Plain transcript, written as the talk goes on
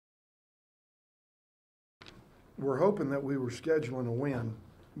we're hoping that we were scheduling a win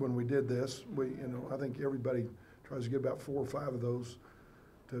when we did this. I think everybody tries to get about 4 or 5 of those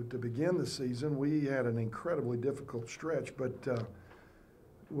to begin the season. We had an incredibly difficult stretch, but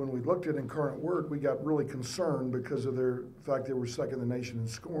when we looked at Incarnate Word, we got really concerned because of the fact they were second in the nation in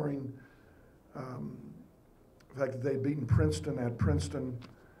scoring, the fact that they'd beaten Princeton at Princeton.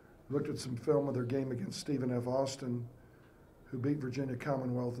 Looked at some film of their game against Stephen F. Austin, who beat Virginia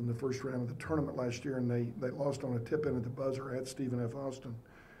Commonwealth in the first round of the tournament last year, and they lost on a tip-in at the buzzer at Stephen F. Austin.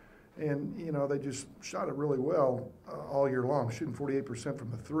 And, they just shot it really well all year long, shooting 48%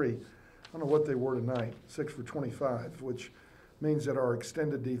 from the three. I don't know what they were tonight, 6 for 25, which means that our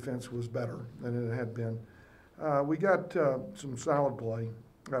extended defense was better than it had been. We got some solid play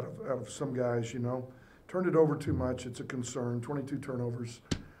out of some guys, Turned it over too much, it's a concern, 22 turnovers,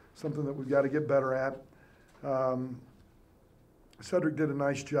 something that we've got to get better at. Cedric did a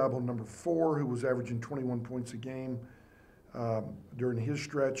nice job on number 4, who was averaging 21 points a game during his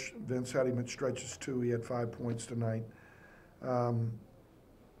stretch. Vince had him at stretches too. He had 5 points tonight.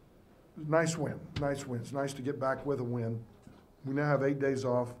 Nice win. It's nice to get back with a win. We now have 8 days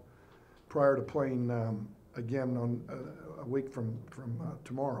off prior to playing again on a week from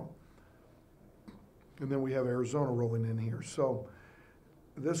tomorrow. And then we have Arizona rolling in here. So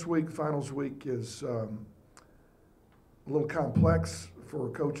this week, finals week, is a little complex for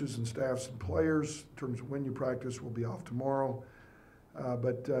coaches and staffs and players in terms of when you practice. We'll be off tomorrow,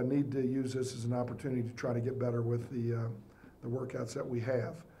 but need to use this as an opportunity to try to get better with the workouts that we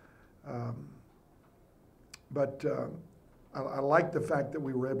have. I like the fact that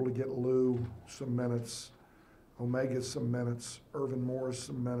we were able to get Lou some minutes, Omega some minutes, Irvin Morris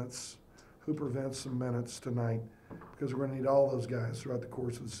some minutes, Hooper Vince some minutes tonight, because we're going to need all those guys throughout the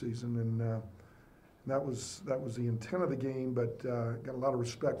course of the season. And that was the intent of the game, but got a lot of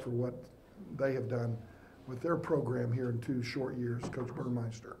respect for what they have done with their program here in 2 short years. Coach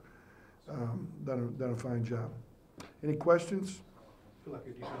Burmeister done a fine job. Any questions? I feel like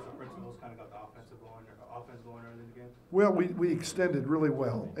your defensive principles kind of got the offense going early in the game? Well, we extended really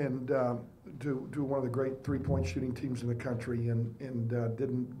well, and to one of the great three-point shooting teams in the country, and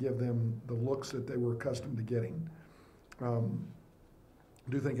didn't give them the looks that they were accustomed to getting.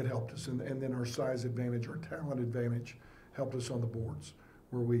 Do think it helped us, and then our size advantage, our talent advantage, helped us on the boards,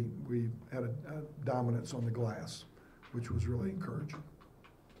 where we had a dominance on the glass, which was really encouraging.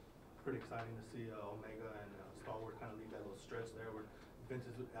 Pretty exciting to see Omega and Stalwart kind of lead that little stretch there where Vince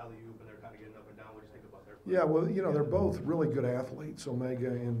is with alley-oop and they're kind of getting up and down. What do you think about their play? Yeah, well, they're both really good athletes, Omega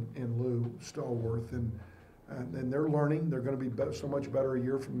and Lou Stallworth, and they're learning. They're going to be so much better a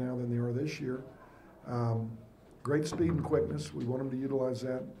year from now than they are this year. Great speed and quickness. We want them to utilize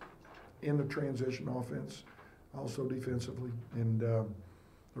that in the transition offense, also defensively, and they're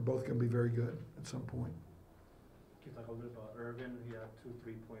both going to be very good at some point. Can you talk a little bit about Irvin? He had 2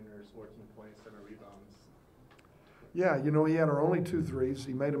 3-pointers, 14 points, 7 rebounds. Yeah, he had our only 2 threes.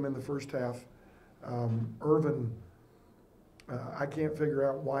 He made them in the first half. Irvin, I can't figure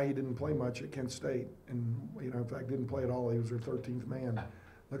out why he didn't play much at Kent State, and in fact didn't play at all. He was their 13th man.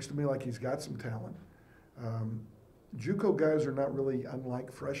 Looks to me like he's got some talent. JUCO guys are not really unlike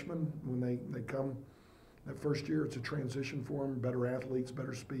freshmen when they come that first year. It's a transition for them, better athletes,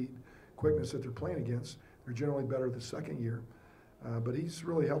 better speed, quickness that they're playing against. They're generally better the second year. But he's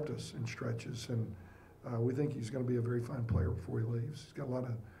really helped us in stretches, and we think he's going to be a very fine player before he leaves. He's got a lot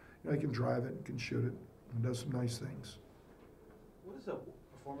of, he can drive it, can shoot it, and does some nice things. What does a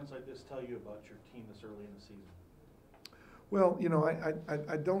performance like this tell you about your team this early in the season? Well,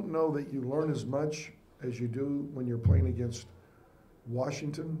 I don't know that you learn as much as you do when you're playing against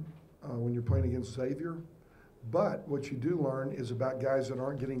Washington, when you're playing against Xavier. But what you do learn is about guys that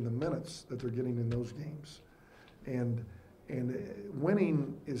aren't getting the minutes that they're getting in those games. And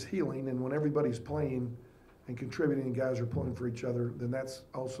winning is healing, and when everybody's playing and contributing and guys are pulling for each other, then that's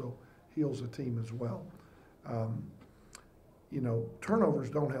also heals the team as well. Turnovers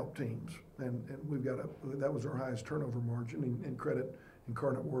don't help teams, and we've got that was our highest turnover margin, and credit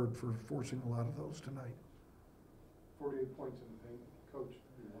Incarnate Word for forcing a lot of those tonight. 48 points in the game, Coach.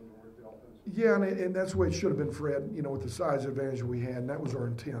 You wonder where the offense. Yeah, and that's the way it should have been, Fred. With the size advantage we had, and that was our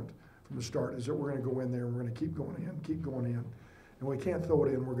intent from the start, is that we're going to go in there and we're going to keep going in, and we can't throw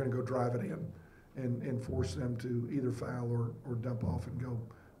it in. We're going to go drive it in, and force them to either foul or dump off and go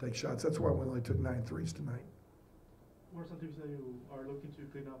take shots. That's why we only took 9 threes tonight. What are some things that you are looking to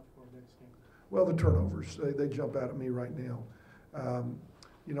clean up for next game? Well, the turnovers, they jump out at me right now.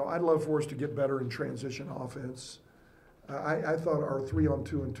 I'd love for us to get better in transition offense. I thought our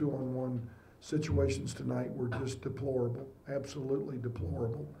 3-on-2 and 2-on-1 situations tonight were just deplorable, absolutely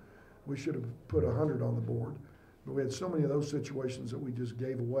deplorable. We should have put 100 on the board. But we had so many of those situations that we just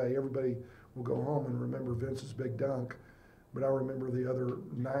gave away. Everybody will go home and remember Vince's big dunk, but I remember the other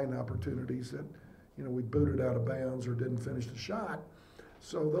 9 opportunities that, you know, we booted out of bounds or didn't finish the shot.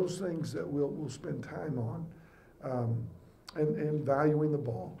 So those things that we'll spend time on, and valuing the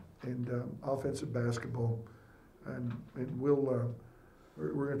ball and offensive basketball, and we're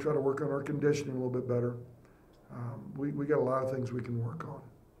going to try to work on our conditioning a little bit better. We got a lot of things we can work on.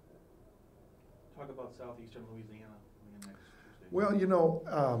 Talk about Southeastern Louisiana next Tuesday. Well, you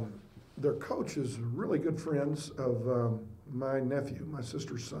know, their coach is really good friends of my nephew, my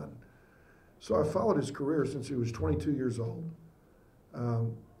sister's son. So I followed his career since he was 22 years old.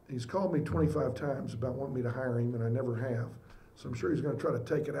 He's called me 25 times about wanting me to hire him, and I never have. So I'm sure he's going to try to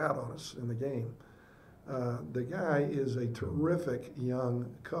take it out on us in the game. The guy is a terrific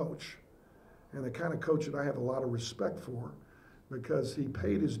young coach, and the kind of coach that I have a lot of respect for, because he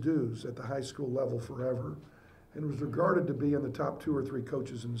paid his dues at the high school level forever and was regarded to be in the top 2 or 3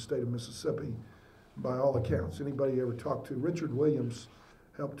 coaches in the state of Mississippi by all accounts. Anybody you ever talked to, Richard Williams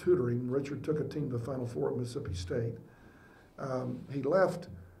helped tutor him. Richard took a team to the Final Four at Mississippi State. He left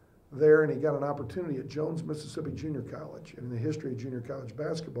there and he got an opportunity at Jones, Mississippi Junior College. And in the history of junior college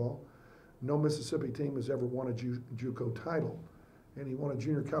basketball, no Mississippi team has ever won a JUCO title. And he won a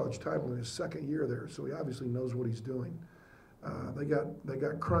junior college title in his 2nd year there, so he obviously knows what he's doing. They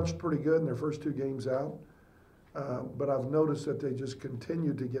got crunched pretty good in their first 2 games out, but I've noticed that they just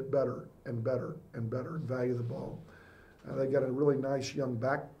continue to get better and better and better and value the ball. They got a really nice young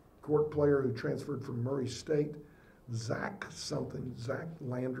backcourt player who transferred from Murray State, Zach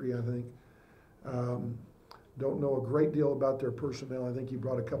Landry, I think. Don't know a great deal about their personnel. I think he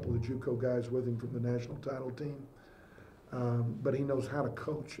brought a couple of JUCO guys with him from the national title team. But he knows how to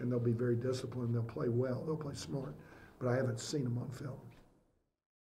coach, and they'll be very disciplined. They'll play well. They'll play smart. But I haven't seen them on film.